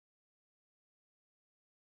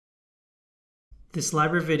This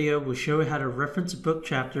library video will show you how to reference a book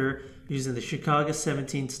chapter using the Chicago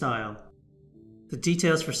 17 style. The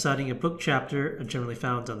details for citing a book chapter are generally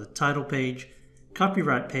found on the title page,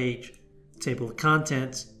 copyright page, table of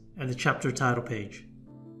contents, and the chapter title page.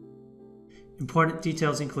 Important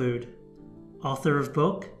details include author of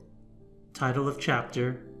book, title of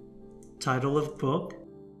chapter, title of book,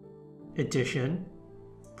 edition,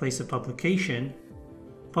 place of publication,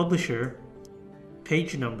 publisher,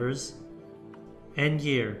 page numbers, and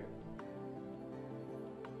year.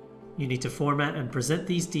 You need to format and present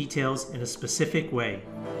these details in a specific way.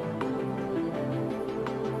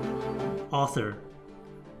 Author.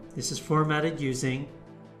 This is formatted using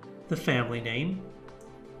the family name,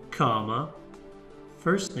 comma,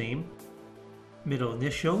 first name, middle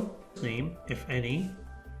initial, name, if any,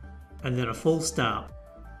 and then a full stop.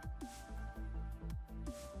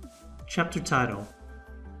 Chapter title.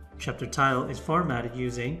 Chapter title is formatted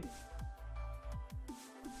using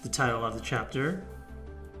the title of the chapter,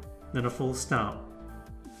 then a full stop.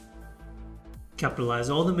 Capitalize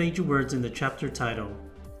all the major words in the chapter title.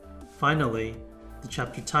 Finally, the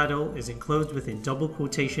chapter title is enclosed within double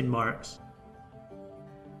quotation marks.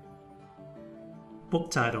 Book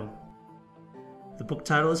title. The book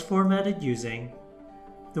title is formatted using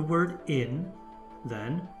the word in,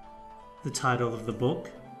 then the title of the book.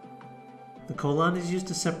 The colon is used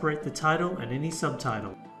to separate the title and any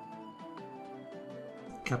subtitle.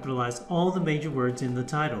 Capitalize all the major words in the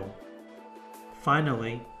title.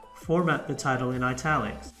 Finally, format the title in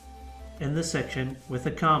italics. End the section with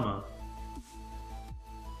a comma.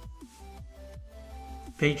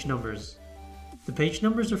 Page numbers. The page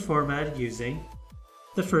numbers are formatted using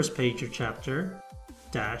the first page of chapter,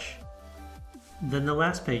 dash, then the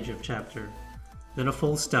last page of chapter, then a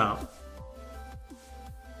full stop.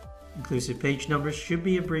 Inclusive page numbers should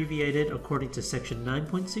be abbreviated according to section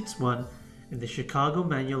 9.61 in the Chicago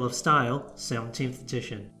Manual of Style, 17th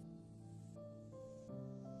edition.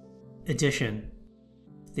 Edition.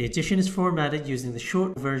 The edition is formatted using the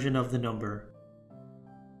short version of the number.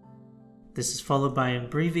 This is followed by an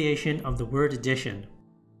abbreviation of the word edition,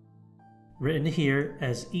 written here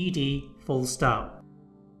as ED full stop.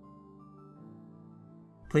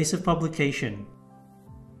 Place of publication.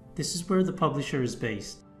 This is where the publisher is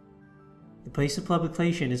based. The place of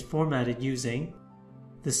publication is formatted using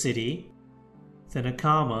the city, then a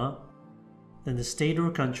comma, then the state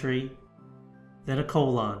or country, then a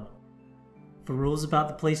colon. For rules about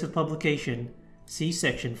the place of publication, see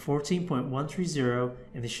section 14.130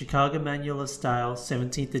 in the Chicago Manual of Style,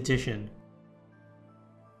 17th edition.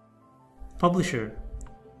 Publisher.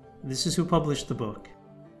 This is who published the book.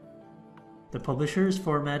 The publisher is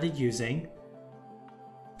formatted using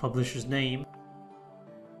publisher's name,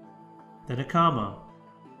 then a comma.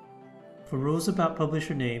 For rules about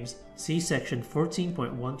publisher names, see section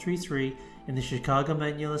 14.133 in the Chicago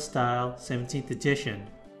Manual of Style, 17th edition.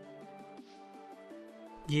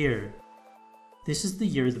 Year. This is the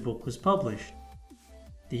year the book was published.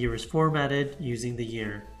 The year is formatted using the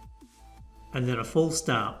year, and then a full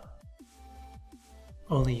stop.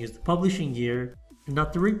 Only use the publishing year and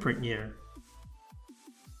not the reprint year.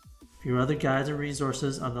 View other guides and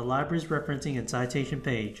resources on the library's referencing and citation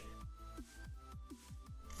page.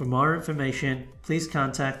 For more information, please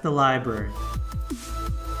contact the library.